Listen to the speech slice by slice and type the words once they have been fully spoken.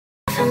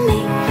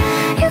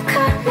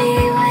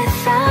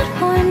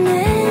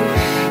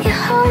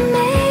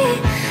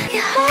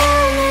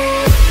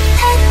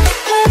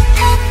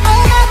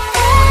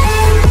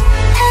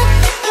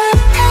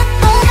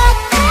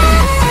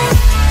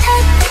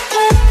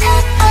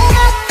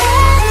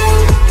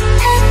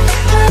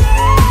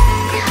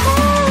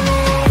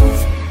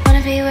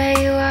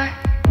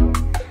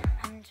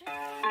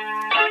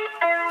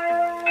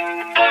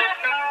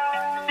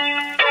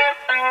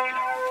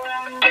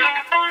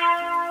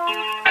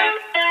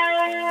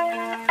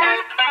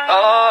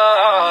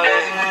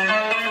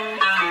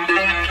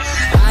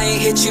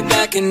you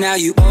back and now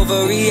you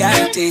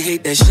overreacting.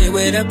 Hate that shit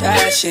with a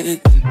passion.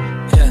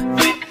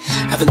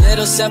 Have a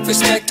little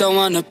self-respect, don't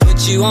wanna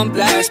put you on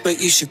blast,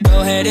 but you should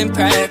go ahead and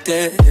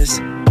practice.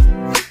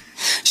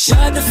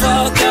 Shut the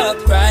fuck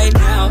up right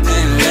now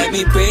and let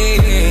me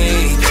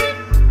breathe.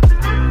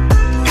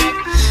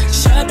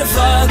 Shut the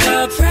fuck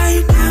up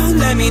right now,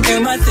 let me do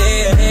my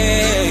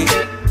thing.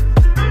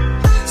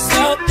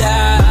 Slow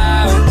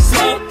down,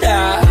 slow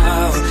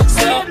down,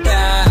 slow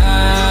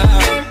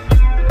down.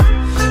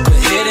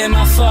 Quit hitting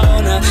my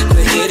phone up,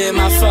 quit hitting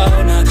my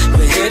phone up,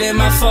 quit hitting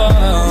my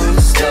phone.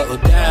 Slow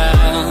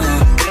down.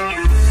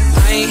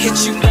 I ain't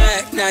hit you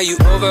back, now you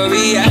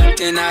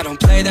overreacting. I don't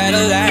play that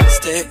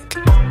elastic.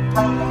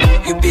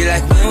 You be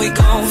like, when we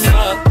gon'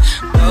 fuck,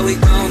 what we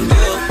gon'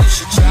 do? You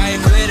should try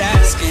and quit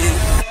asking.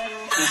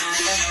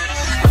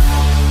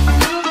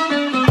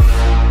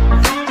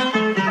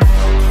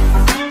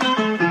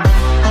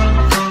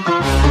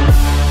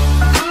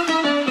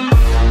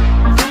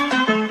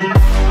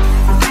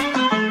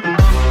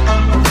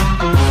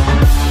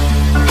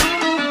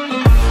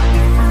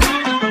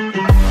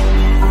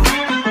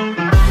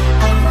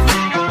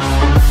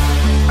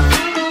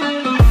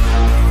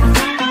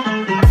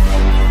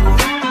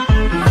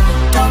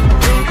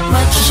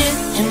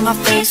 My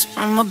face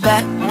from my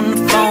back on the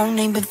phone.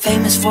 Ain't been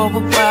famous for a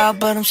while,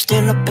 but I'm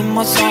still up in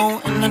my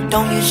zone. And I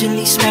don't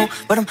usually smoke,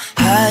 but I'm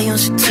high on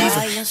sativa.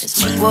 There's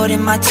G-word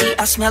in my tea,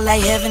 I smell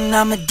like heaven,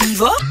 I'm a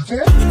diva.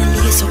 In the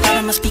league, so loud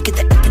on my speaker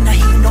that I cannot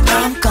hear you know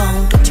I'm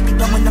gone. Don't you be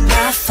blowing up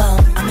my phone,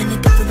 I'm in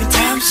a different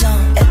time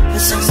zone. Ever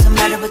since the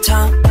matter of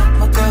time,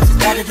 my girls is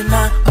better than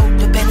mine. Oh,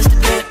 the band is the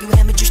bed, you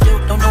hammered, you still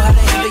don't know how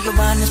to handle your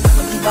mind. That's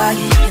probably why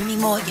you hate me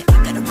more. Yeah,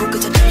 I got a rule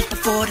cause I did it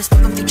before. That's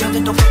fuck them, they drunk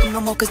and don't fuck them no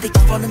more, cause they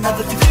just fall in love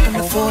if you fuck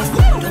them before.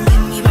 Don't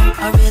get me wrong,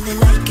 I really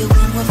like it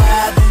when we're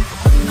vibing.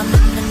 When I'm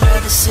in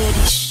another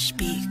city, shh,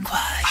 be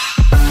quiet.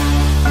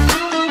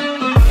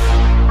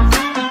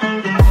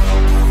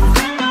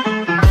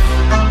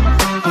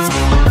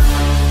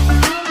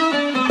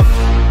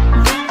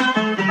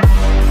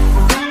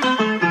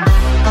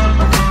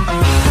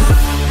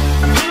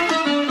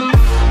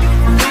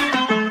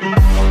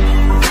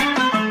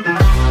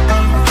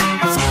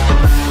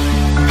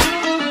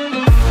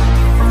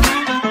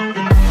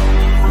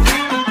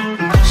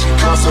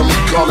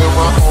 Calling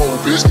my own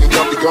bitch, think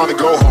I'm gonna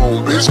go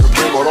home, bitch. Cause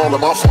dream on all of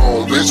my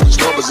phone, bitch.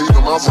 Which numbers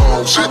even my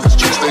phone? Shit, this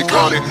juice they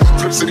caught it.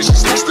 Flip City,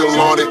 she's still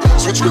on it.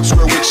 Switch whip,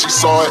 square week, she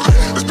saw it.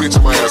 This bitch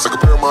in my ass, I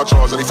compare my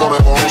jaws. Any phone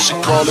I have on, she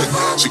call it.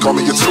 She call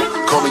me your 2,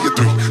 call me your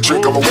 3.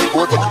 Trick, I'm a wake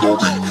boy, fuck you gon'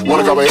 read.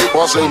 Wanna call my 8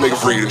 boss, ain't make it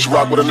free. She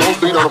rock with a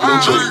nosebleed on a blue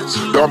jeans.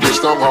 Dumb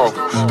bitch, dumb hog.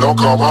 Don't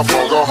call my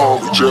phone, go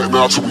home. We jet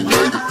now till we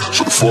made it.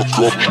 Shut the fuck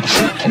up.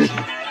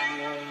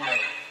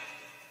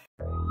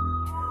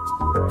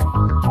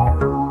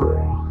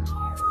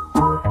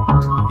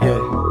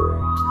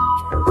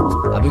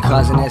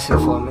 Causing that shit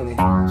for a minute.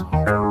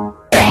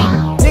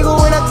 Nigga,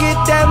 when I get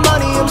that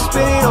money, I'm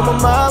spending on my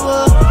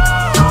mama.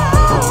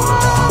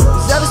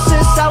 Cause ever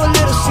since I was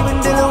little, she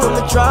been dealing with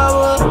my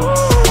drama.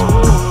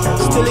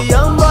 Still a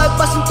young boy,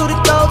 busting through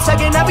the door,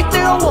 taking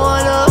everything I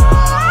wanna.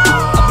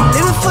 I be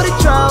living for the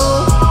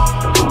drama.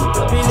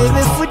 I be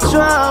living for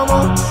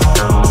drama.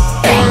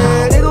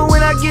 Yeah, nigga,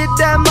 when I get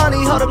that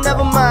money, hold up,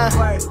 never mind.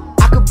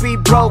 I could be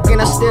broke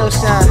and I still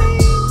shine.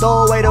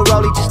 Throw away the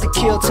rollie just to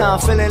kill time.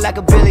 Feeling like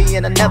a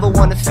billion, I never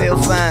wanna feel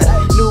fine.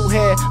 New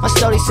hair, my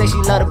shorty say she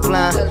love the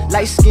blind.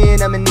 Light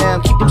skin, Eminem,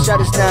 keep them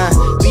shutters down.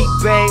 Big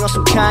bang on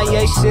some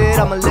Kanye shit.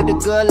 I'ma live the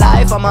good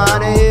life, I'ma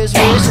honor his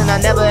wish. And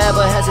I never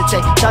ever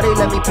hesitate, shorty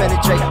let me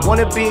penetrate.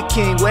 Wanna be a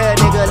king, well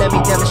nigga let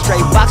me demonstrate.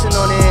 Boxing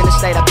on the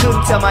interstate, I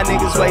couldn't tell my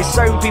niggas wait.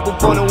 Certain people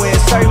for the win,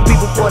 certain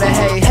people for the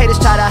hate.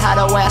 Haters try to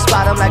hide away, I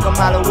spot them like a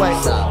mile away.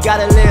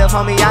 Gotta live,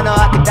 homie, I know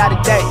I could die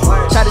today.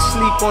 Try to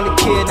sleep on the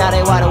kid, now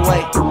they wide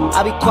awake.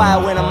 I be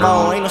quiet when I'm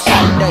on, ain't no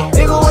Saturday.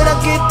 Nigga, when I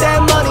get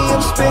that money,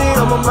 I'm spending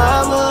on my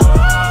mama.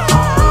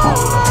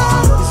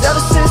 Cause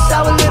ever since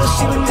I was little,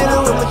 she been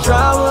dealing with my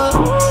drama.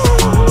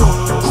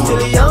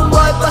 Still a young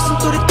boy, busting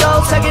through the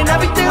door, taking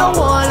everything I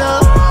wanna.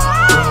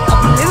 I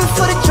be living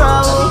for the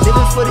drama,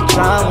 living for the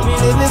drama, be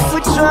living for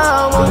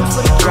drama,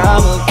 for the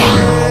drama,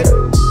 yeah.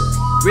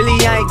 Really,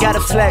 I ain't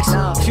gotta flex.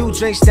 Few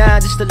drinks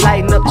down just to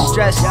lighten up the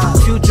stress.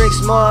 Few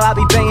drinks more, I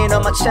be banging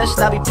on my chest.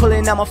 I be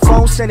pulling out my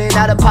phone, sending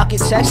out a pocket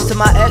text to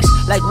my ex.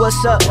 Like, what's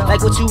up?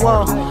 Like, what you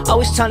want?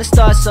 Always trying to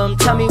start something,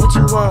 tell me what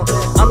you want.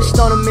 I'm just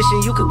on a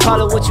mission, you can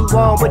call it what you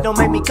want. But don't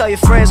make me call your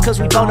friends,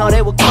 cause we both know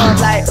they will come.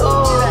 Like,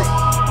 ooh,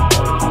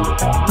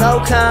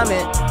 no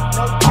comment.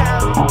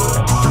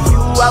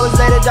 Few hours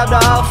later, dropped her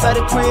off at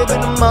the crib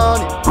in the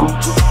morning.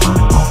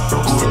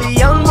 Still a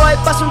young boy,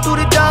 busting through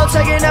the door,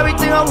 taking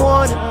everything I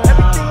wanted.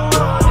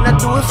 And I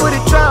do it for the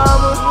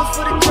drama,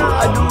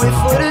 I do it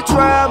for the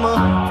drama.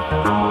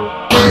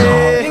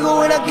 Yeah. Nigga,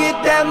 when I get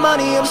that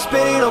money, I'm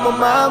spending on my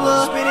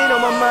mama,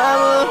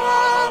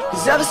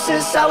 Cause ever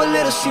since I was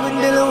little, she been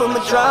dealing with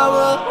my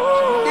drama.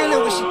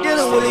 She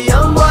dealing with a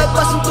young boy,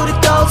 busting through the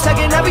door,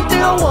 taking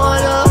everything I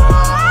wanna.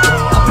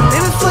 I be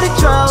living for the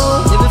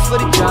drama, living for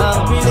the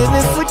drama, be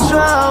living for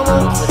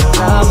drama,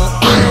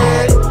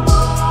 yeah.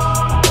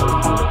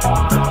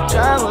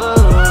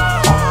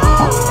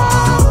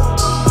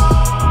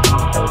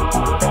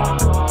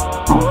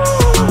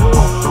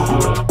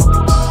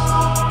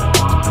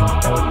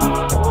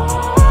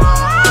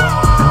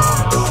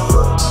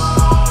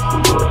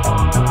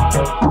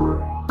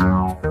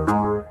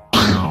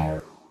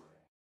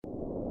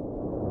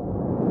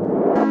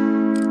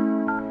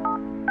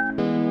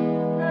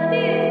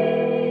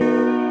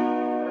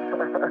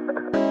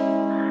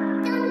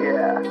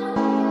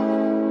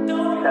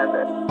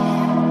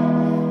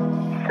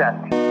 chest.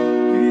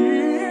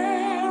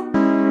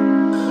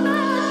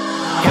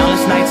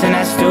 Countless nights in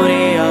that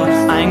studio,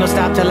 I ain't gon'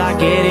 stop till I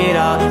get it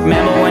all.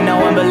 Remember when no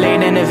one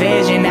believed in the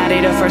vision, now they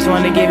the first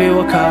one to give you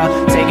a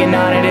call. Taking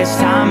all of this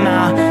time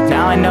now,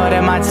 now I know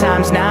that my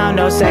time's now.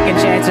 No second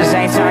chances,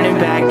 ain't turning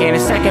back. Ain't a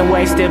second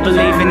way, still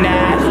believing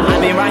that.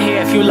 I've been right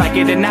here if you like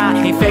it or not.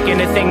 Ain't faking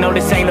the thing, no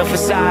this ain't no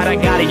facade. I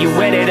got it, you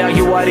with it or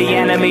you are the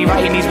enemy.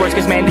 Writing these words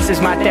cause man this is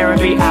my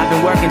therapy. I've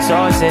been working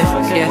towards it,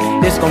 yeah,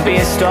 this gon' be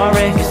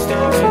historic.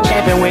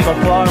 Champion, we gon'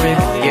 pour it,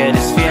 yeah,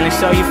 this feeling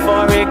so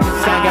euphoric.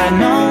 I got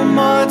no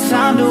more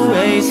time to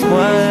waste.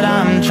 What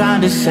I'm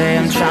trying to say,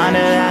 I'm trying to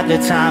have the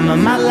time of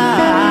my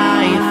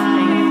life.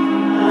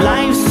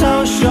 Life's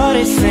so short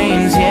it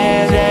seems,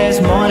 yeah,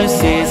 there's more to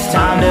see. It's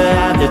time to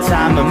have the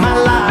time of my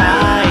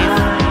life.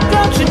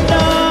 Don't you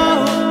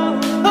know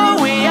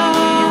who we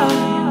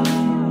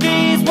are?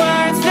 These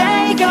words,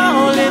 they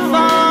gon' live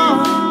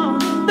on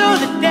through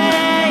the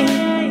day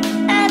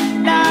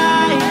and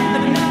night.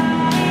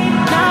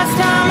 Now it's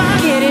time I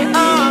get it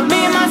on. Me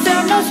and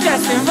myself, no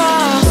stress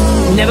involved.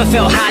 Never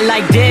felt high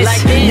like this.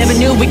 Never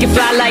knew we could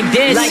fly like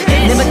this.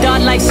 Never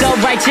thought life so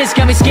righteous.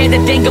 Got me scared to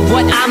think of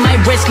what I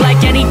might risk.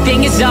 Like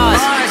anything is ours.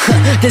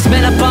 This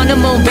man up on the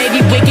moon, baby,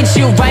 we can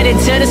shoot right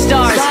into the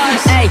stars.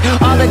 Hey,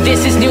 all of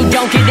this is new,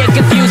 don't get it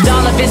confused.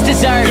 All of it's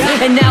deserved,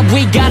 and now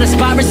we got a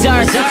spot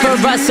reserved for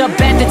us up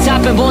at the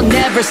top, and we'll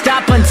never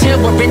stop until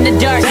we're in the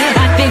dirt.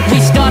 I think we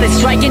started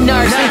striking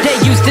nerves. They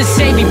used to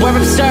say we were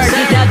absurd.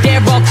 Now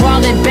they're all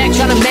crawling back,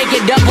 trying to make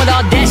it up with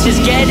all that shit's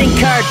getting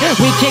curved.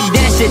 We kick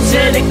that shit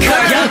to the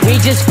curb. We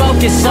just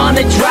focus on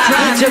the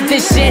drive. Took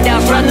this shit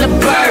out from the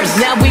birds.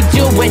 Now we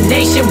do it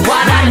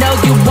nationwide. I know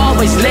you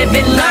always live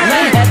and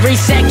learn. Every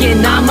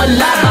second I'm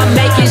alive, I'm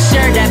making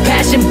sure that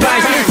passion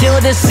burns till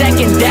the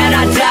second that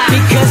I die.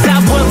 Because I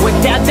would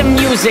without the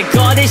music.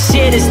 All this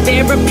shit is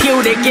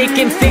therapeutic. It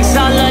can fix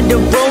all of the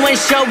ruin,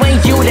 showing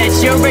you that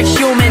you're a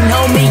human.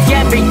 Homie,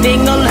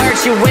 everything'll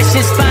hurt you. It's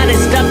just finding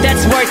stuff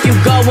that's worth you.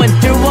 Going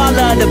through all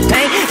of the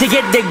pain to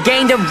get the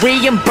gain to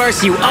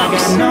reimburse you. I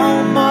got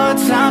no more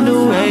time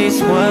to waste.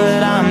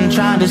 What I'm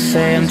trying to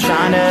say, I'm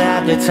trying to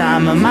have the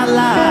time of my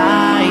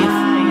life.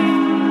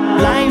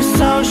 Life's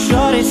so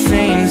short it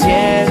seems,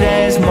 yeah,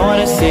 there's more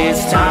to see.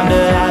 It's time to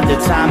have the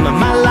time of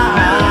my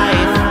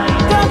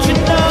life. Don't you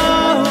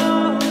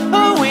know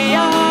who we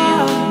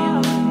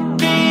are?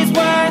 These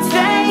words,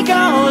 they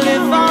gon'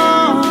 live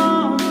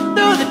on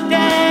through the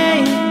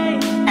day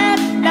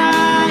and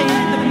night.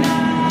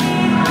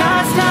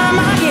 Now it's time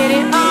I get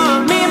it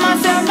on. Me and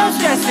myself, no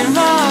stress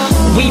involved.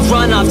 We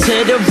run off to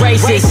the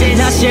races,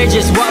 not sure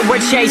just what we're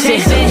chasing.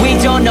 We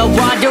don't know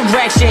our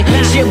direction,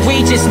 shit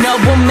we just know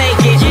we'll make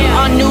it.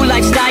 Our new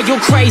lifestyle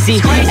crazy,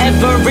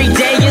 every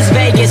day is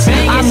Vegas.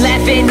 I'm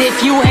laughing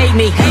if you hate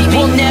me,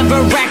 we'll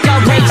never act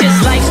outrageous.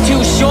 Life's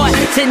too short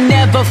to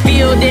never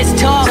feel this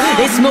tall.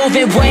 It's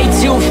moving way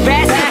too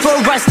fast for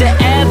us to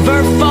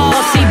ever fall.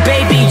 See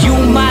baby, you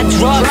my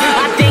drug,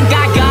 I think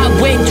I got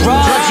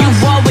withdrawals. You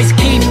always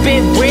keep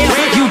it real,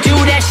 you do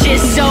that shit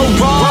so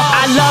raw.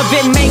 I love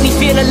it, make me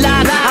feel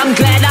alive. I'm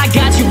glad I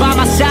got you by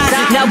my side.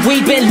 Now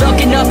we've been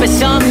looking up at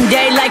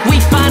someday like we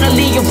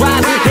finally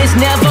arrived. There's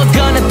never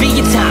gonna be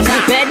a time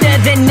better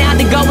than now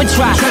to go and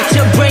try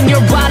to bring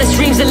your wildest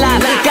dreams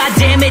alive. God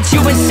damn it, you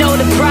been so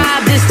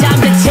deprived. It's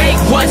time to take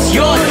what's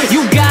yours.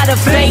 You got a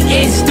fate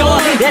in store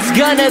that's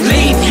gonna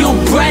leave you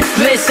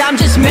breathless. I'm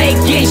just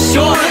making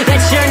sure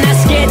that you're not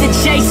scared to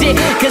chase it,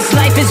 cause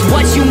life is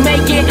what you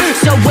make it.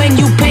 So when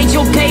you paint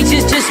your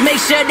pages, just make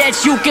sure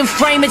that you can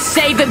frame it,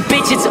 save it,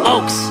 bitch, it's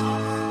Oaks.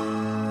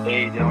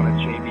 Hey, Dylan,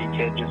 it's JB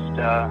Kid. Just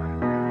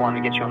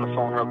wanted to get you on the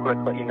phone real quick,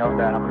 let you know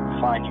that I'm gonna be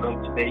flying you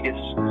out to Vegas.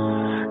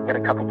 Got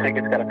a couple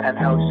tickets, got a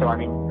penthouse, so I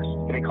mean, just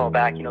give me a call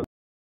back, you know.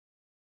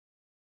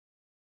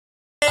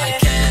 I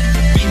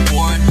can't be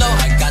bored, no,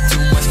 I got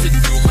too much to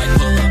do. Might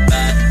pull up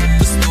at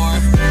the store,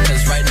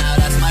 cause right now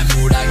that's my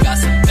mood. I got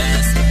some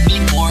bands,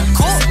 need more,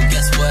 cool. So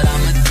guess what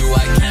I'ma do?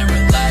 I can't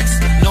relax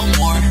no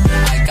more.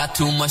 I got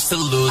too much to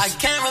lose. I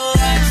can't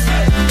relax.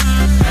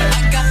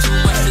 I got too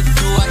much to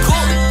do. I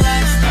can't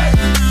relax.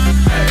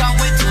 Got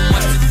way too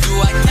much to do.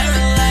 I can't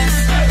relax.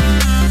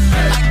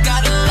 I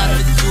got a lot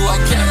to do. I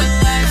can't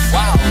relax.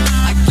 Wow,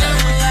 I can't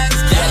relax.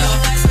 Can't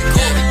relax.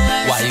 Can't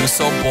relax. Why you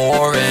so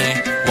boring?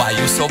 Why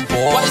you so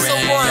boring? Why you so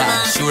boring, yeah,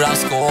 man? Shoot, I'm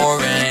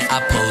scoring. I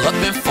pull up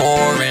in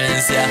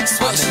foreigns, yeah.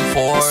 I'm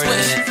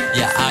important,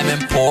 yeah, I'm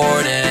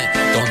important.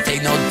 Don't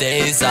take no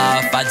days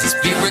off, I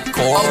just be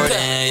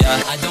recording,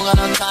 yeah. I don't got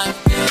no time,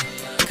 yeah,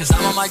 cause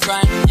I'm on my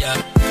grind,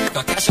 yeah.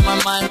 Got cash in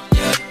my mind,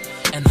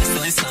 yeah, and I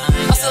still ain't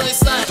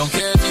signed, Don't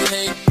care if you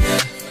hate, yeah,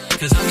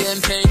 cause I'm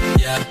getting paid,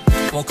 yeah.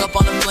 Woke up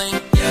on a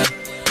plane, yeah,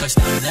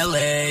 touchdown in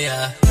LA,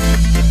 yeah.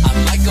 I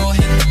might go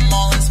hit the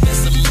mall and spend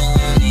some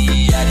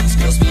money, yeah. These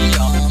girls be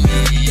on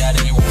me, yeah,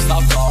 they won't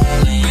stop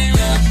calling,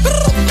 yeah.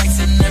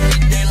 Flexing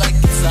every day like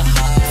it's a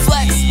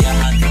hobby,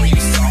 yeah. I know you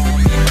saw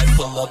me, might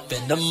pull up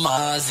in the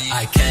Mozzie.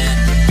 I can't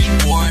be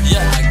bored,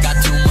 yeah. I got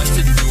too much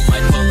to do,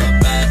 might pull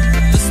up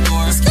at the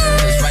store,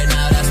 cause right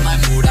now that's my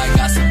mood. I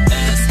got some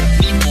bands,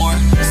 need more,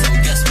 so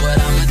guess what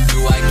I'ma do?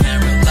 I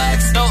can't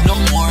relax, no.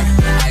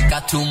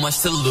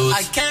 to lose.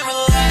 I can't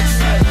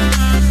relax,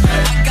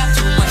 I got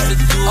too much to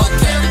do. I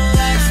can't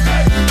relax,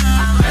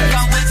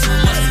 got way too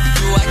much to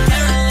do. I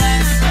can't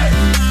relax,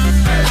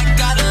 I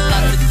got a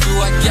lot to do.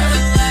 I can't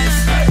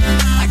relax,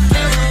 I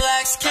can't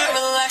relax, can't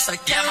relax. I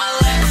can't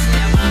relax.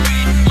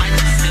 Might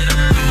just hit a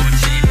blue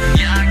cheap.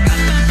 Yeah, I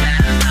got the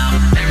band now.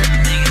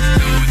 Everything is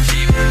too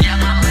cheap. Yeah,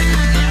 my life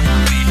is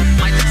movie.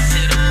 Might just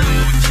hit a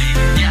blue cheap.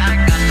 Yeah, I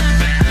got the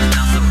band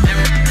now, so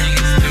everything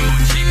is too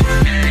cheap.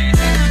 Okay.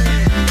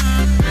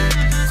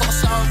 Call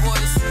Sour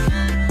Boys.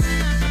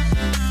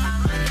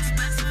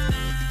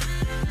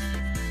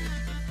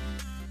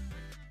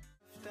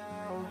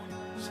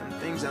 Some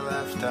things I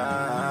left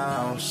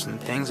out. Some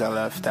things I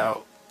left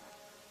out.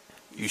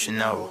 You should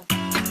know.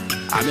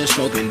 I've been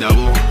smoking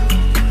double,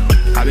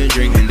 I've been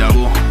drinking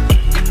double,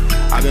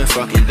 I've been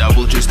fucking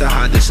double just to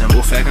hide the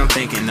simple fact I'm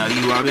thinking of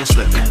you. I've been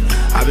slipping,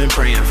 I've been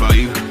praying for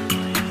you,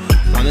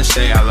 wanna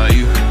say I love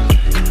you.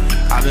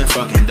 I've been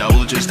fucking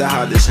double just to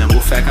hide the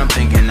simple fact I'm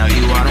thinking of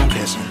you. I don't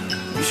kiss him.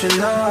 You should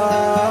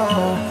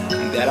know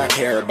that I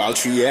care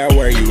about you. Yeah, I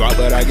wear you out,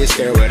 but I get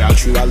scared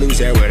without you. I lose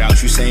air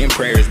without you, saying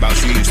prayers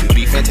about you. Used to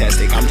be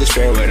fantastic, I'm just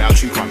fair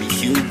without you. Call me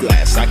Hugh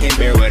Glass, I can't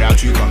bear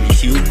without you. Call me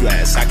Hugh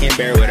Glass, I can't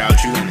bear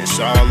without you. And it's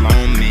all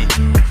on me.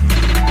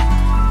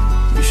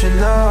 You should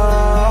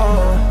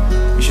know,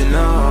 you should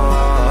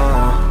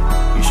know,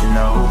 you should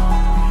know.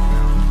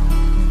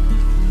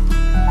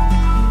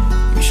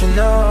 You should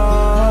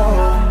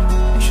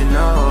know, you should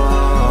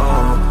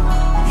know,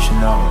 you should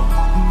know.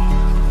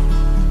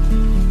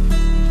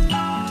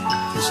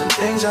 Some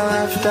things I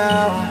left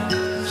out,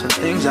 some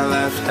things I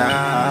left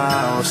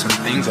out, some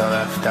things I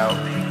left out.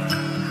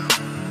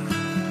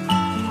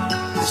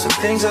 Some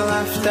things I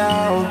left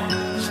out,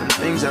 some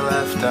things I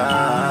left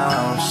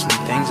out,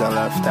 some things I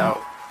left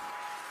out.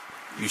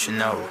 You should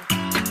know.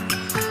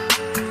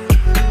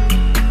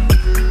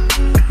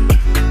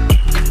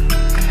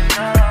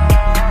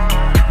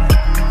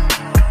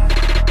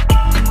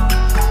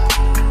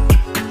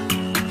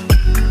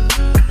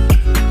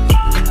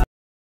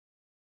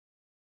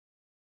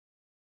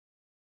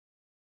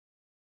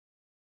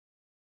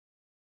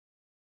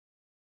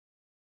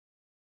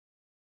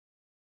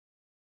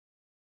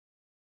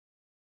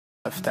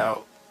 Left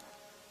out,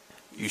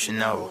 you should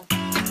know.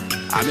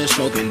 I've been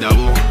smoking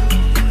double,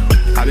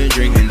 I've been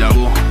drinking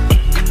double,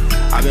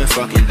 I've been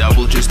fucking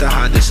double just to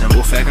hide the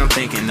simple fact I'm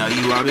thinking of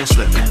you. I've been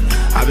slipping,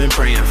 I've been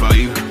praying for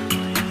you,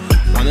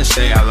 wanna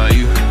say I love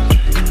you.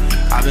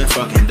 I've been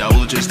fucking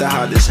double just to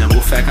hide the simple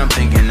fact I'm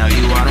thinking of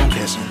you. I don't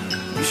kiss him.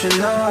 You should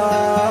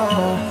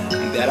know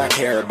that I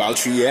care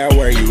about you. Yeah, I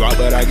wear you out,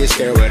 but I get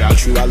scared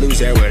without you. I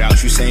lose air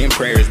without you, saying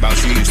prayers about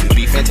you. Used to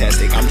be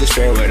fantastic, I'm just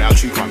fair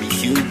without you. Call me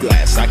Hugh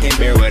Glass, I can't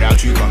bear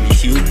without you. Call me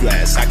Hugh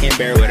Glass, I can't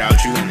bear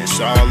without you. And it's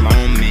all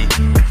on me.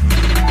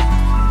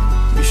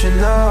 You should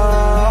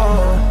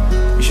know,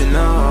 you should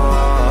know,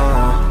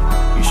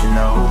 you should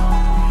know.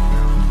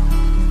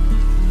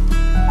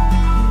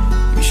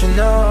 You should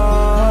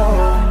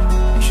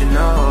know, you should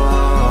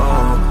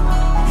know,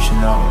 you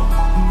should know.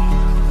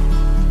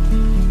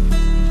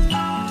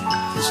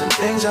 Some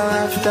things I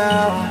left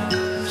out,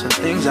 some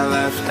things I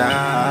left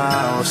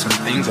out, some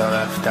things I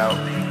left out.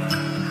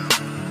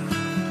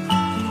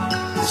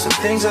 Some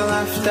things I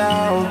left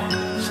out,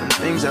 some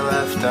things I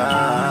left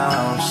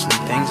out,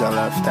 some things I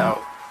left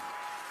out.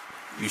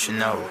 You should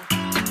know.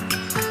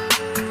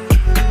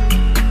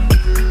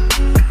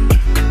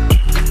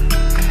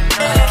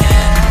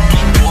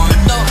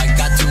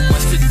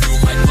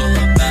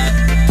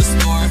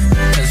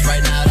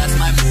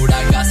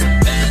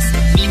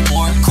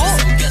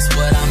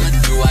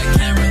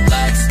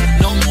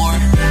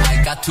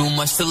 Too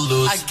much to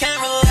lose. I can't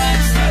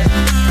relax,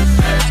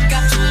 I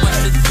got too much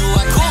to do.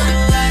 I can't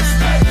relax,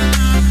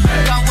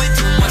 got way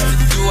too much to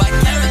do. I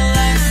can't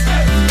relax,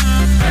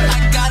 I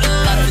got a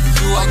lot to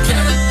do. I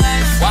can't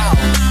relax, wow,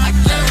 I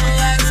can't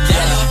relax,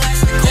 can't relax,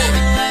 I can't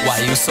relax. Why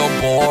you so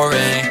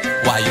boring?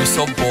 Why you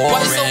so boring?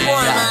 Why you so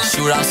boring, yeah,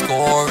 shoot, I'm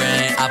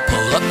scoring. I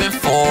pull up in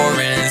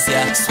foreigns,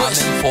 yeah, I'm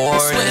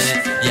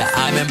important. Yeah,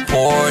 I'm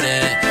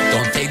important.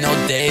 Don't take no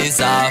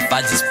days off,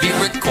 I just be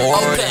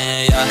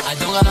recording, yeah. I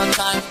don't got no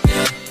time,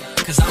 yeah,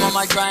 cause I'm on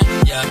my grind,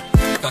 yeah.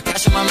 Got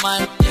cash in my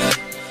mind, yeah,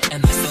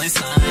 and I still ain't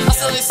signed, yeah. I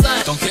still ain't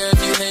signed. Don't care if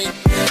you hate,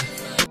 yeah.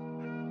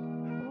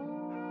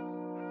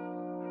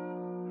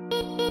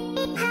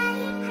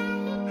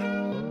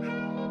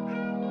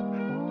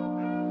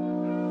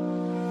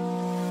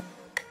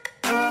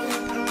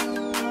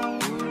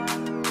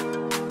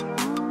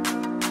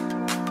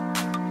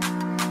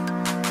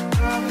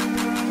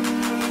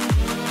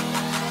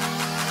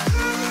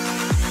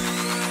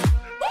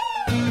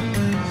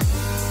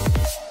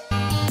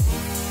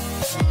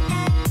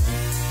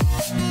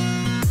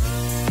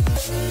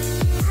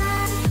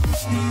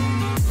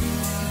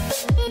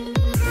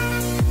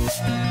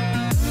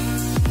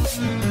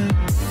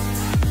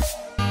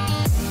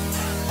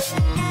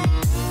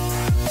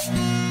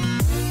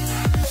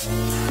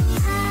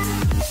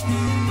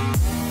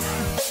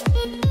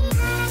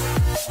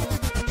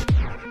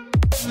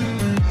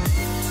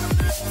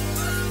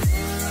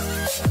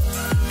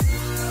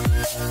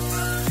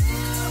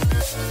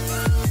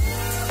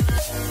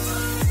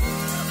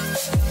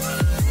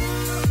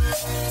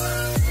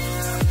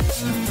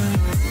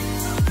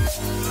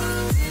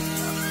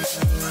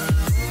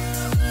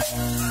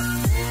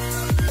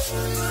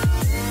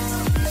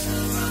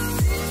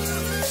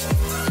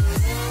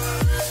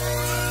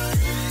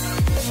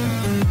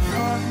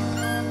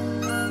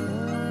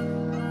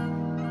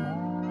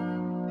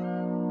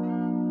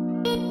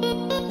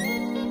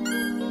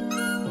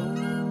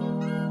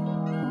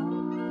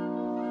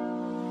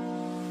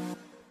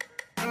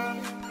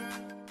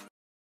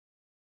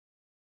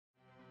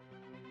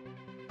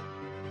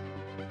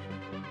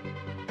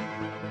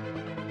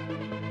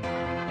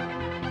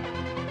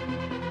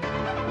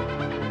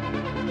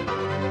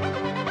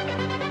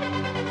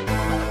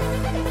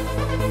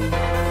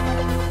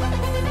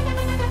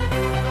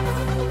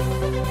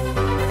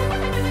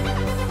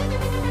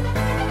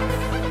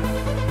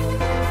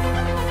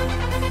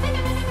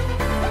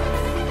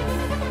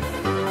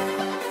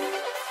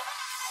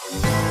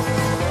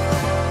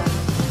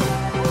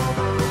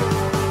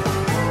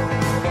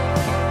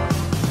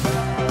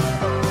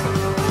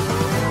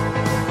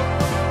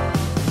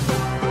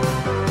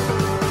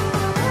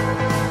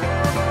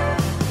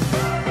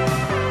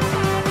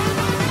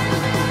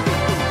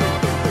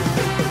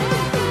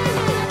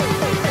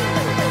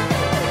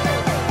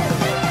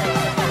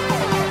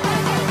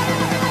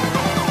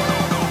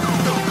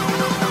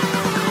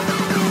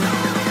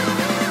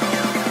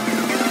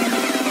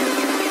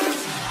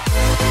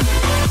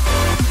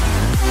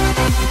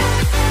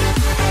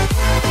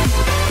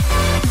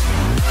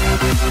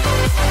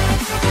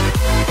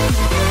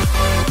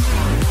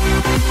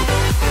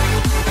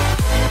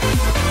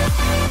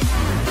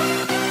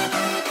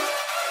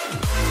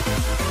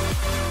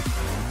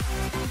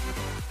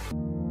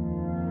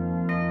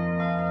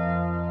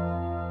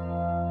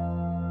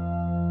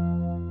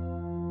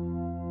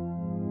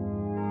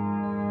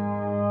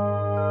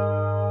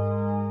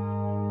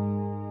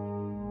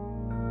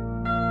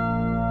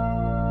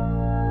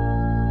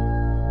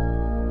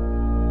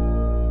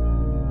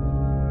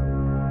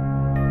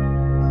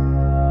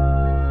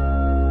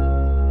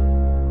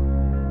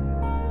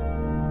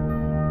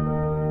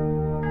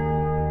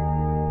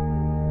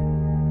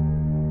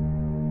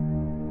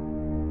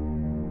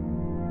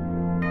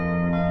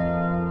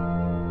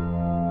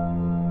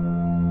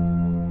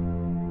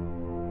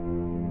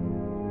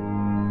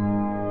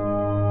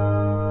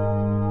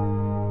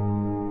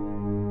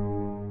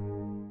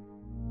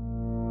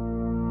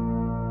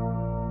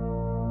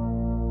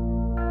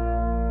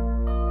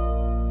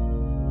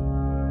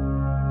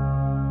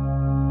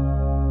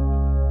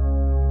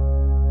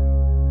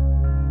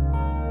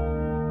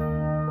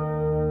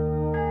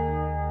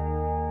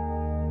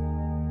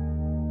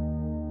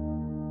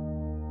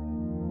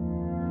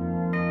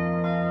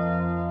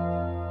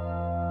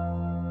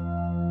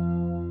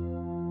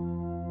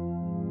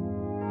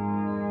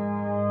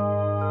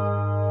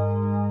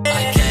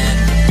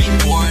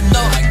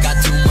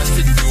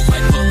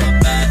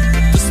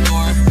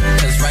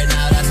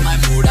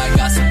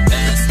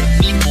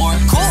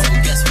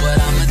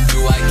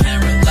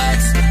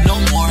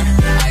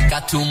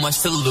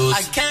 to lose.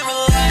 I can't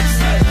relax,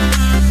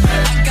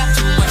 I got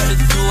too much to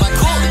do. I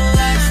can't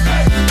relax,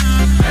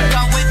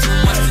 got way too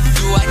much to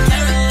do. I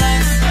can't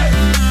relax,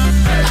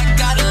 I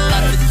got a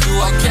lot to do.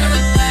 I can't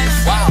relax,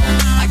 wow,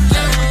 I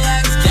can't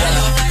relax, can't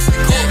relax, I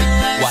can't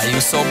relax. Why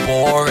you so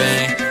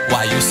boring?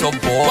 Why you so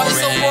boring?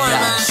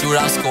 Yeah, shoot,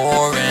 I'm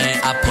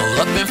scoring. I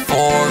pull up in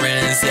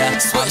foreigns. Yeah,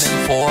 I'm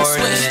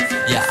important.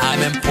 Yeah,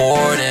 I'm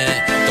important.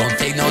 Don't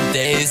take no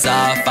days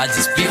off. I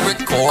just be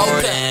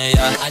recording.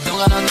 Yeah, I don't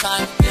got no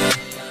time. Yeah,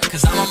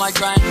 cause I'm on my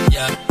grind.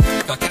 Yeah,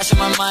 got cash in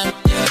my mind.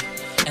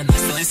 Yeah, and I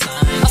still ain't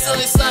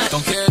signed.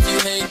 Don't care if you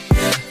hate.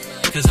 Yeah,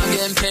 cause I'm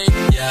getting paid.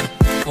 Yeah,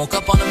 woke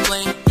up on a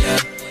plane. Yeah,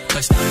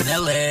 touchdown in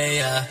LA.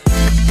 Yeah,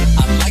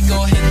 I might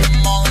go hit the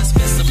mall and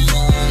spend some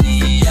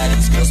money. Yeah,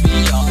 these girls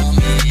be on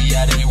me.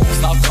 Yeah, they won't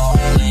stop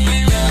calling.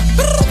 Yeah,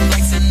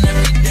 flexing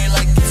every day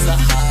like it's a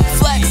hobby.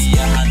 Flex.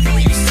 Yeah, I know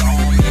you saw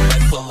me.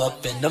 Might pull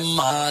up in the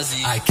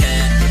Mozzie. I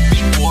can't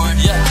be bored.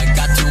 Yeah, I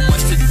got too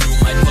much to do.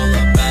 Might pull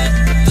up at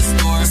the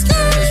store.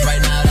 Cause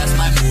right now that's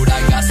my mood. I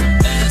got some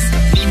bands,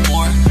 need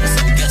more.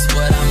 So guess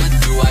what I'ma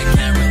do? I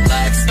can't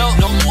relax. No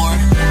more.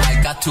 I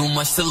got too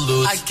much to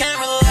lose. I can't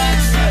relax.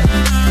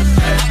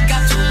 I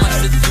got too much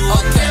to do.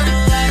 I can't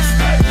relax.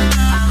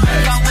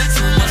 Got way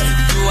too much to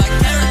do. I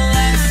can't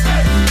relax.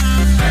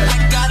 I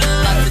got a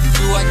lot to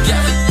do. I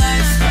can't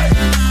relax.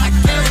 I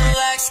can't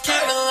relax.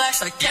 Can't relax.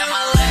 I can't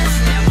relax.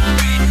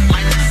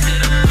 Might just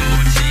sit up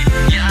Gucci.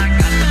 Yeah, I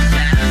got the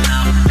bands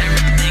now.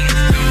 Everything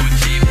is too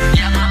cheap.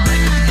 Yeah, my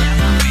life is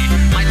movie.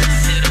 Might just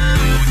sit up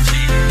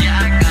Gucci.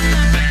 Yeah, I got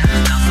the bands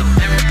now, so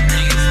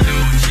everything is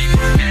too cheap.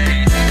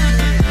 Okay.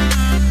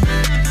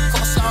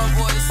 Call Sour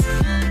Boys.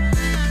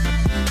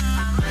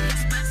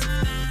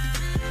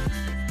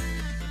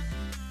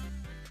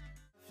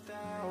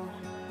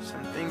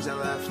 Some things I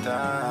left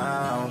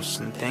out,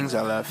 some things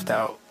I left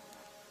out.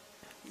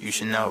 You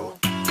should know.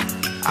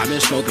 I've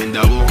been smoking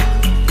double,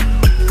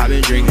 I've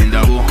been drinking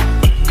double,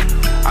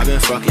 I've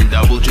been fucking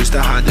double just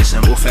to hide the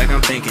simple fact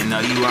I'm thinking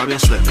of you. I've been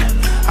slipping,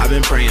 I've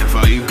been praying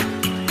for you,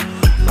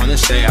 wanna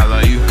say I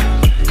love you.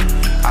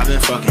 I've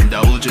been fucking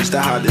double just to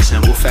hide the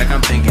simple fact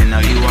I'm thinking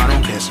of you. I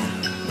don't kiss him.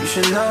 You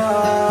should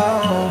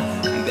know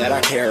that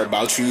I care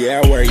about you.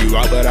 Yeah, I wear you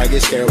out, but I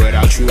get scared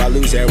without you. I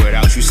lose air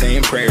without you,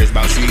 saying prayers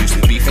about you. Used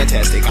to be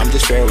fantastic, I'm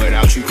just fair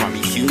without you. Call me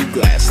Hugh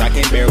Glass, I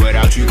can't bear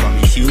without you. Call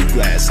me Hugh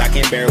Glass, I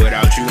can't bear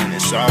without you. And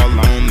it's all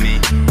on me.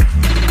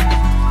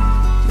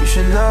 You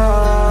should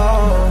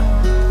know,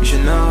 you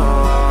should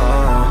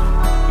know,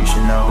 you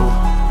should know.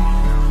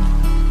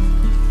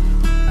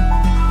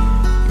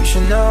 You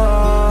should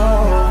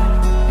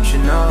know, you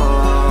should know,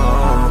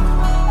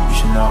 you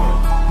should know.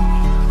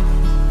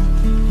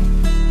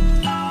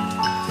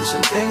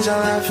 Some things I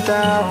left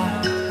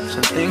out,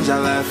 some things I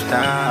left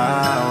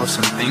out,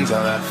 some things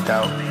I left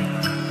out.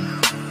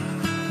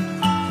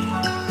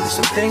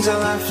 Some things I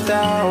left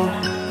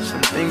out,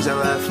 some things I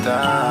left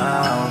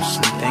out,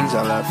 some things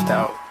I left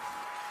out.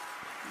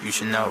 You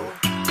should know.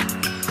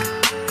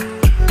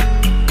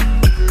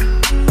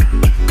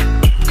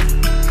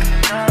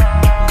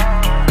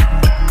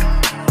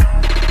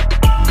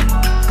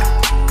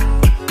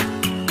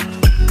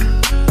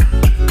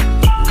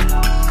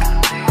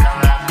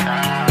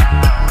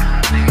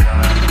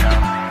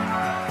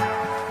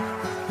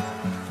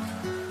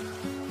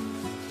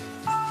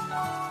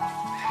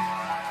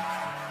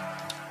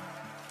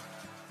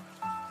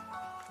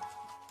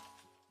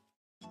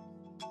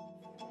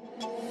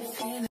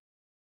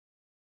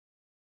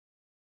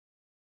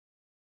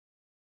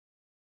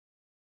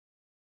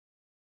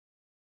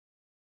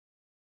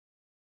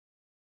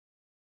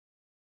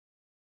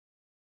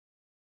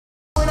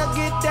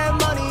 That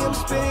money I'm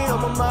spending on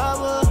my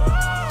mama.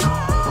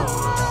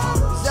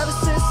 'Cause ever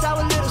since I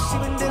was little, she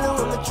been dealing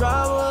with my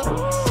drama.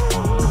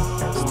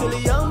 Still a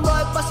young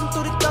boy busting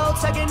through the door,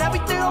 taking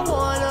everything I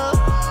wanna.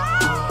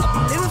 I be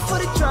living for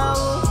the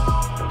drama,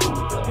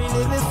 I be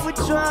living for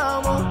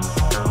drama.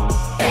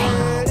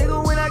 Yeah, nigga,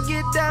 when I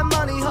get that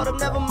money, hold up,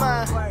 never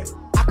mind.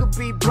 I could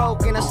be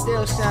broke and I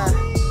still shine.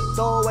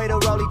 Throw away the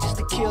rollie just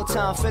to kill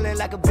time. Feeling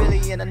like a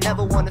billion, I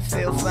never wanna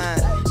feel fine.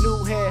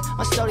 New hair,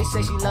 my shorty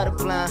say she love the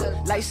blind.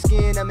 Light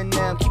skin,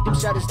 Eminem, keep them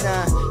shutters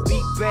down.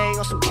 Big bang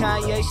on some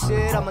Kanye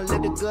shit. I'ma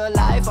live the good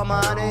life, I'ma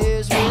honor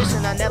his wish.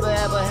 And I never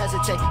ever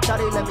hesitate,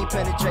 shawty let me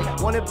penetrate.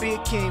 Wanna be a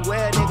king,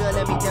 where a nigga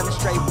let me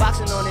demonstrate.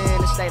 Boxing on the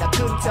interstate, I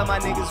couldn't tell my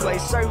niggas way.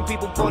 Certain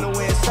people born to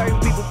win, certain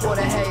people born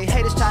to hate.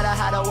 Haters try to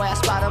hide away, I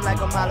spot them like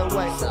a mile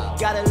away.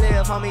 Gotta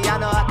live, homie, I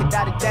know I could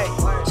die today.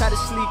 Try to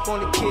sleep on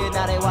the kid,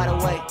 now they wide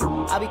awake.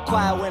 I be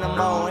quiet when I'm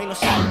on, ain't no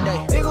shot today.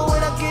 Nigga,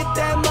 when I get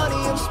that money,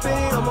 I'm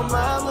spending on my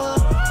mama.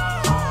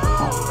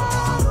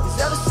 'Cause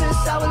ever since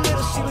I was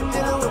little, she been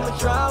dealing with my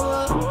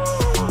drama.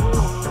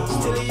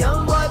 Still a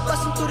young boy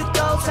busting through the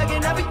door,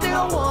 taking everything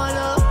I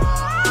wanna.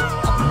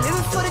 I be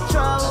living for the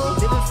drama,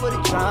 living for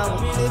the drama,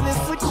 living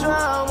for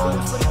drama,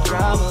 for the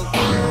drama,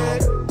 yeah.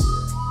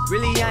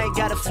 Really, I I ain't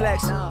gotta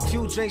flex.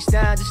 Few drinks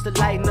down just to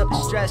lighten up the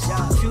stress.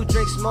 Few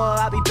drinks more,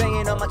 I be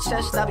banging on my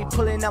chest. I be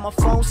pulling out my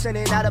phone,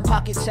 sending out a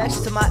pocket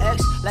text to my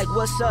ex. Like,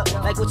 what's up?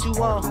 Like, what you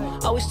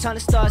want? Always trying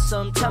to start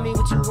something, tell me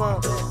what you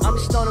want. I'm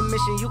just on a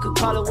mission, you can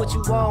call it what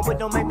you want, but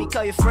don't make me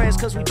call your friends,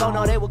 cause we don't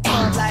know they will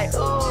come. Like, ooh,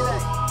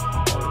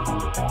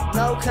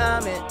 no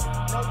comment.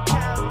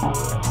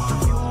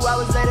 Few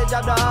hours later,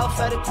 dropped her off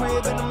at the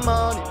crib in the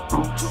morning.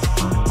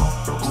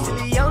 Still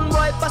a young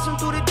boy, busting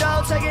through the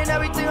door, taking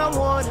everything I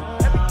wanted.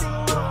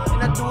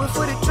 And I do it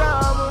for the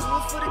drama.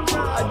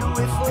 I do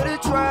it for the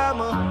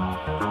drama.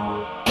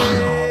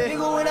 Yeah.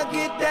 Nigga, when I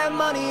get that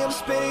money, I'm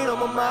spending on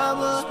my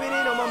mama.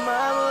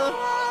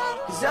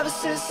 Cause ever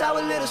since I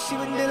was little, she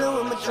been dealing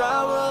with my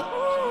drama.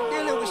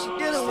 She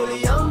dealing with a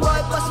young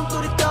boy, busting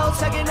through the door,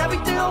 taking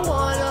everything I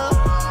wanna.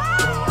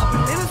 I be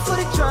living for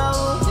the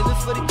drama, living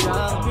for the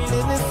drama, be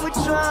living for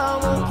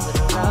drama, for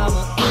the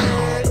drama,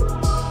 yeah.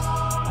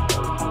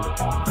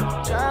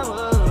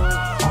 Drama.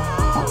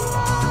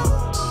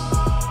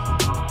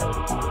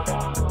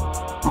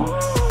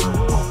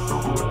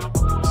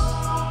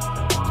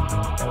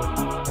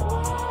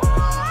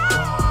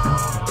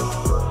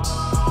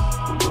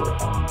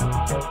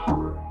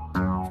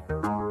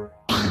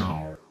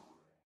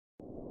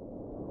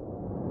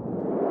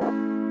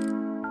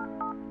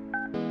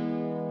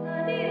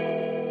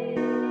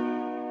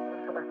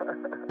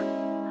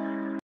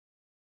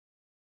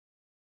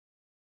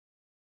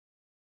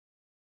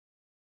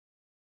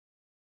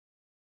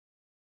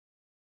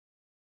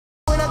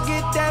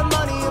 That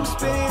money I'm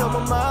spending on my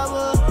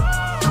mama.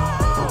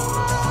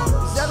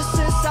 Cause ever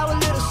since I was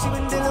little, she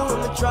been dealing with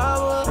my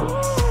drama.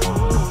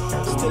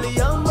 Still a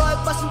young boy,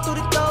 busting through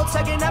the door,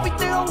 taking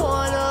everything I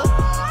wanna.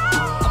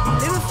 I be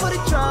living for the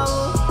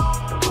drama.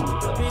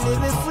 I be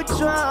living for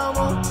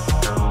drama.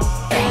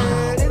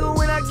 Yeah, nigga,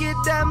 when I get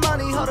that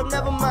money, hold up,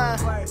 never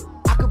mind.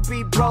 I could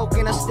be broke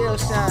and I still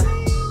shine.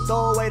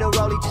 Throw away the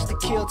rollie just to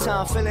kill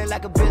time. Feeling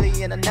like a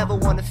Billy and I never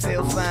wanna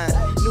feel fine.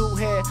 New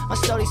hair, my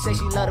shorty say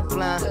she love the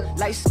blind.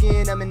 Light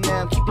skin,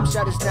 Eminem, keep them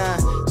shutters down.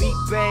 Big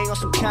bang on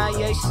some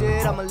Kanye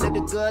shit. I'ma live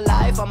the good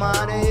life, I'ma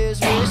honor his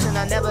wish. And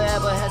I never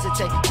ever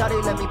hesitate,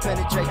 shawty let me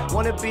penetrate.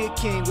 Wanna be a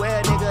king,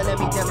 where a nigga let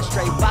me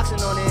demonstrate. Boxing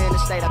on the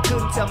interstate, I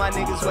couldn't tell my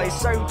niggas ways.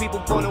 Certain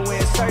people born to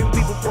win, certain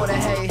people born to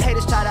hate.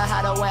 Haters try to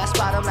hide away, I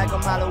spot them like a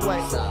mile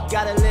away.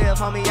 Gotta live,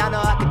 homie, I know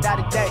I could die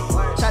today.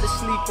 Try to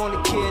sleep on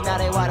the kid, now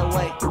they wide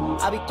awake.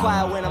 I be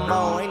quiet when I'm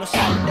on, ain't no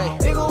shot today.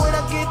 Nigga, when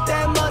I get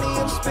that money,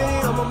 I'm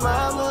spending on my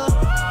mama.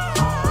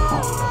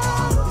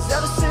 Cause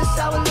ever since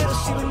I was little,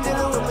 she been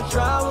dealing with my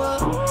drama.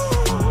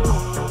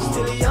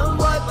 Still a young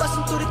boy,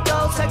 busting through the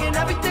door, taking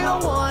everything I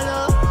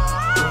wanna.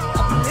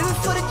 I be living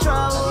for the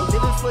drama,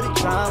 living for the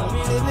drama,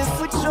 be living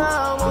for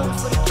drama,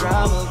 for the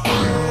drama,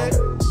 yeah.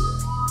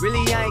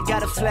 Really, I ain't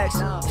gotta flex.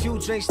 Few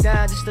drinks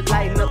down just to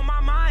lighten up. My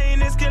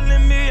mind is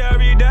killing me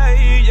every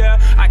day, yeah.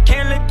 I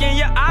can't look in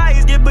your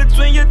eyes, get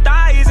between your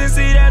thighs and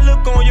see that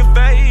look on your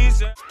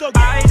face.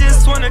 I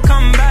just wanna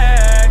come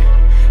back.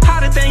 How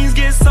did things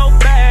get so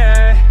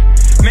bad?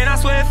 Man, I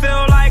swear it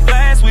felt like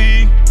last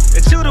week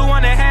that you the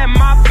one that had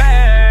my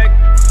back.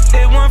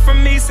 It went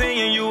from me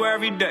seeing you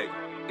every day.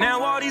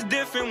 Now all these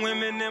different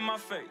women in my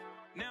face.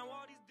 Now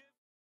all these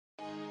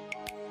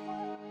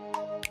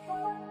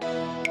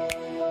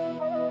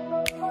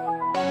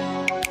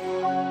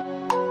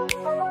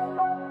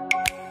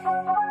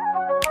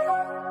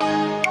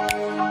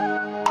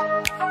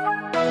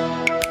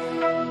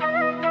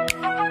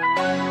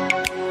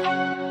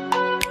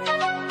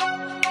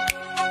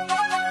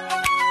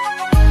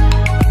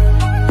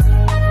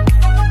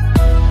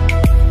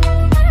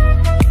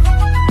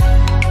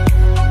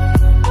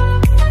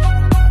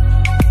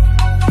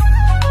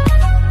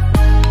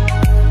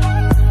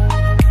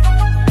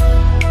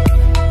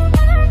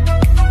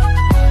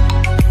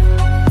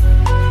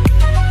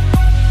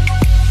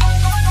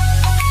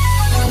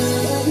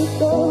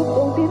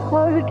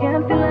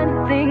can't feel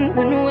anything.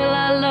 When will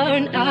I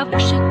learn? I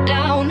push it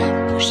down,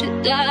 push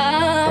it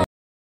down.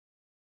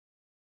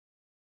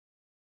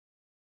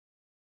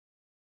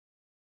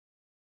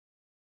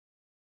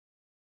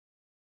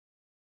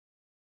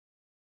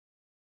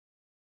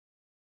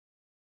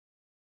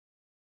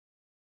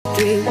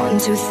 Three, 1,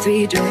 2,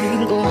 3,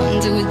 drink.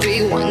 1, 2,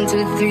 3, 1,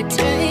 2, 3,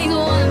 drink.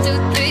 1,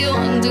 2, 3,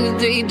 1, 2,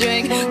 3,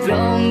 drink.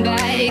 Flown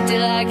back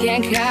till I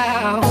can't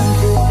count. 1,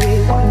 2,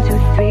 3, 1, 2,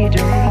 3,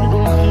 drink.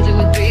 1,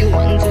 2, 3,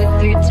 1, 2,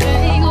 3,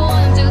 drink.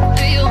 1, 2,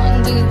 3,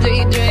 1, 2,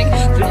 3, drink.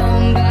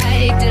 Flown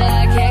back till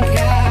I can't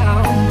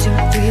count. 1, 2,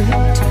 3,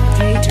 1, 2,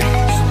 3,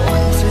 drink.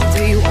 1, 2,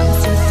 3, 1,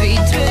 2, 3,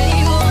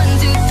 drink. 1,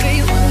 2,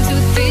 3, 1,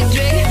 2, 3,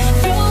 drink.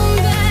 Flown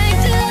back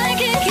till I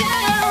can't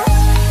count.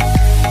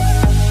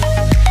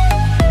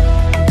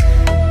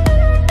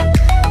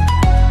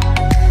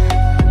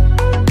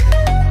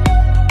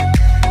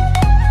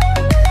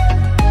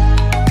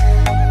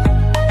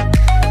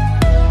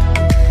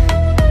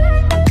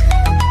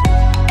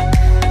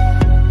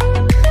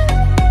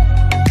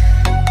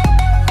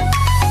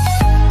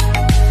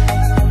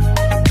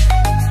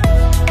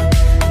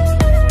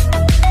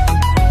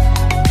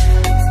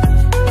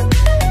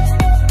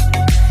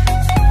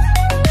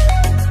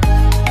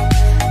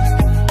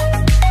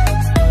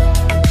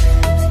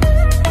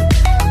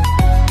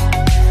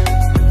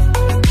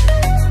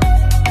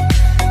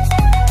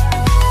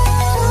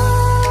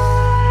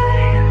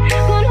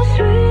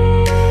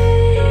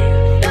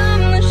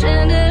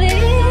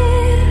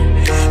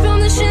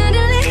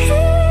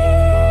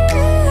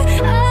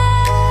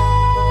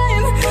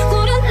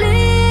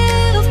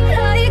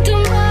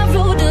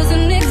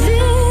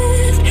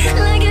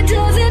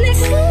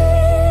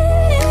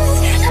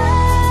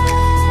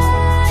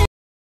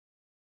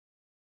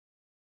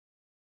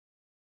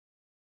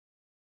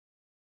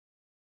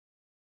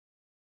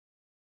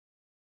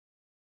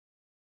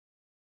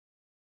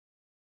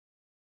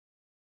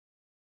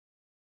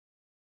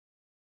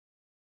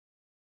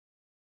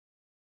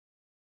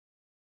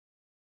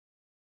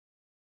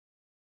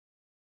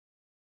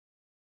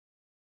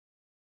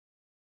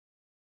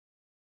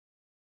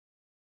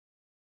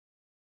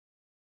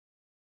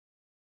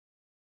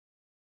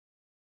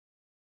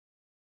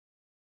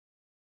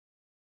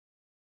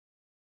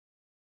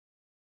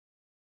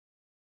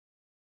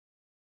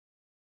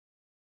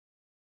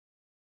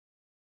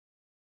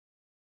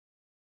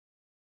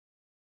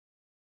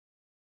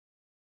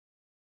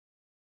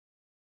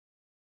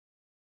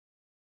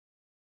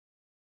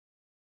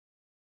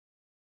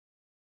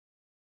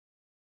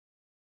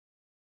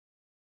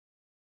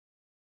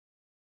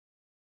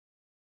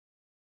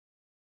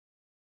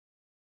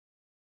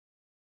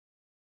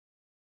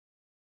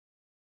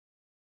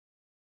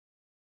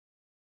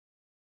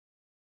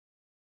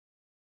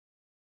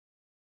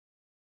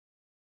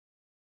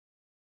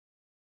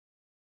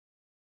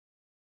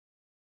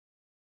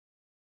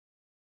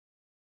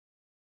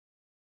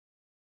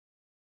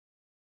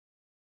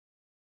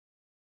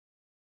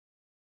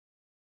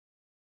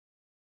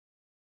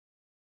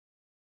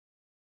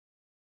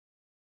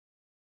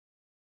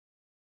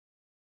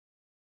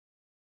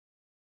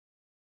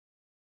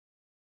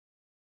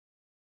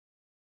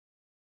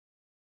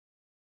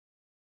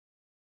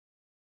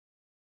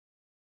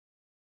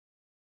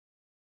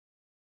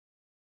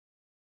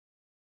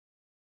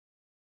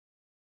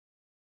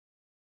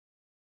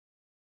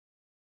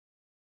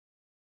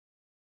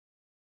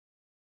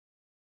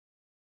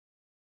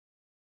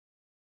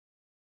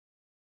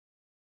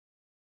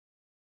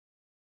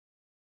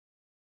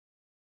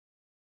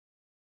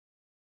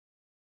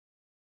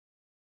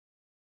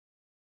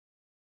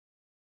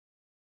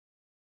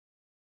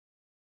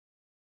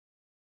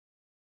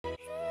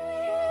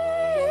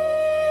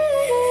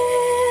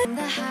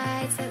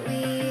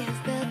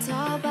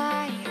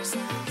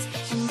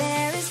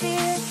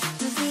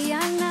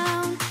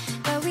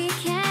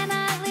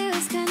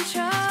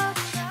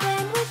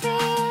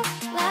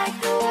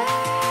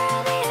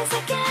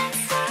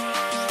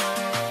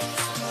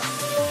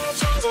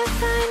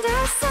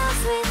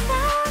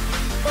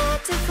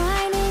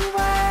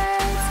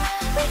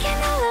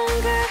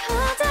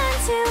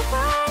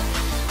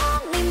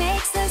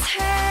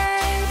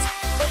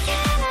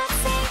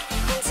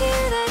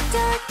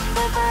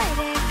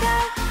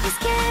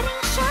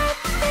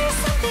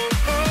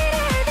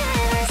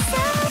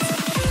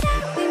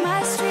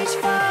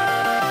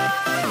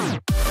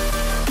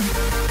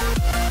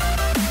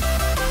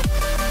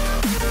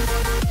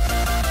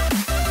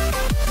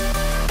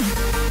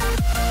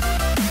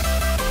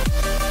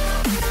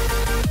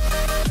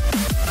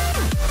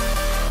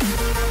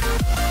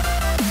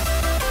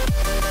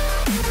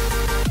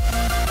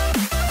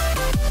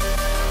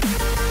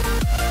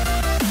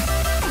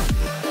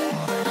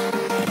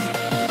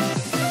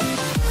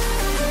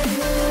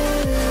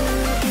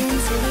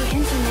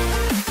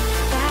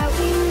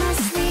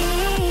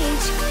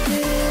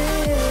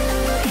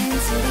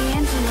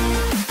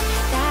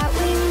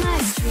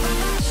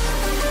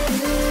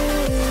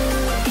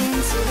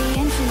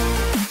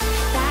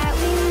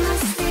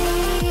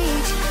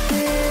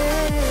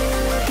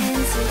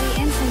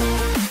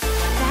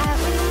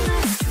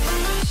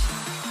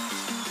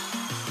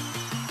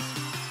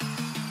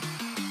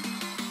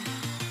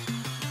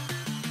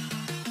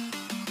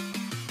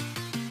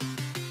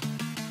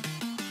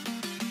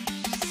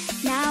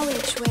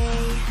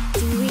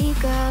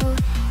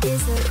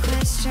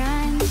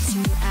 question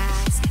to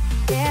ask.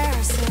 There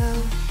are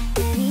so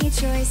many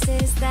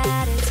choices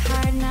that it's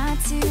hard not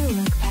to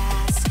look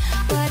past.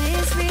 What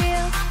is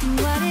real and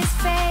what is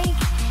fake,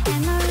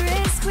 and the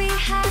risk we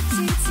have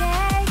to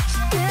take.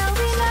 Will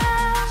we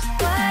know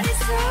what is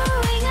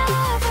throwing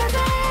off our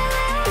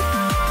balance?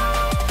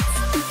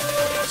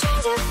 We're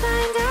trying to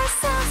find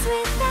ourselves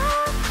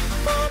without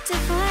the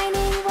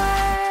defining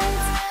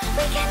words.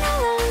 We can no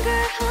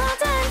longer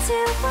hold on to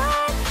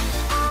what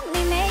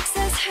only makes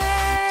us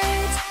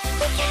hurt.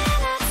 We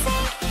cannot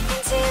sink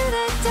into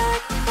the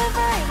dark. The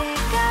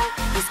vertigo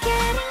is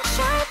getting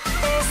sharp.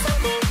 There's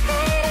something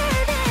greater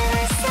than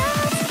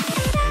ourselves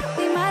that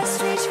we must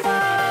reach for.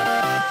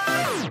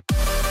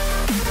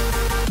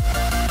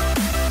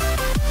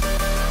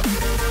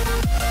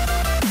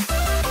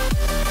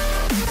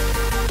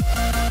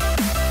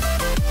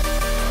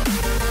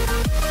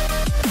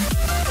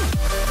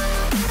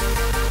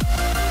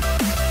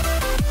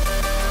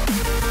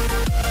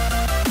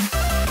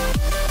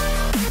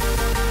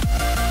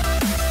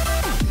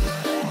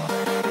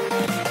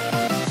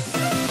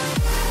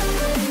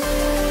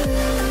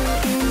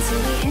 Into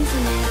the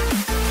infinite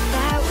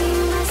that we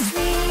must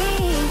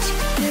reach.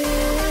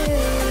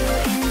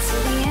 Into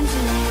the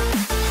infinite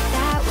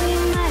that we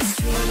must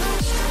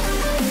reach.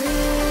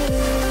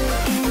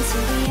 Into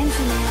the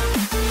infinite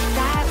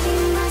that we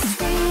must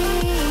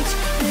reach.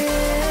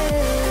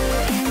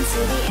 Into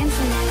the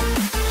infinite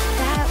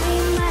that we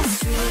must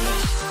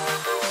reach.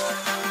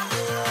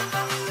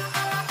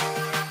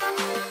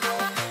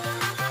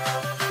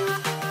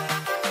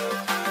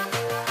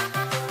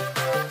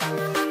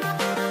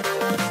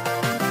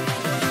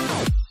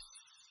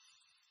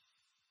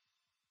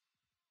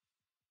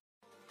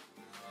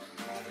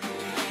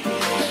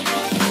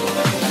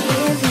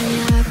 Giving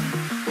up,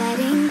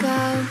 letting go,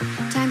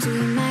 times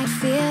we might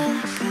feel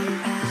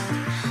compelled.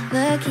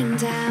 Looking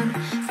down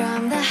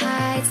from the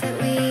heights that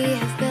we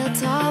have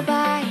built all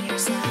by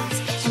ourselves.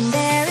 And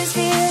there is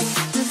fear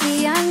of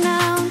the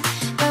unknown,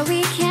 but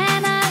we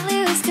cannot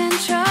lose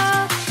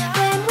control.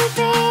 When we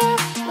feel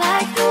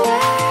like the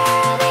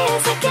world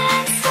is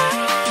against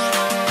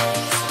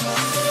us,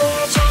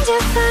 we're trying to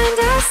find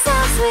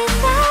ourselves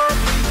without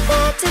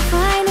the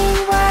defining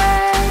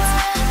words.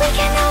 We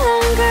can no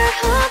longer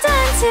hold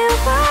on to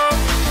what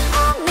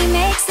only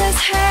makes us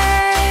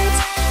hurt.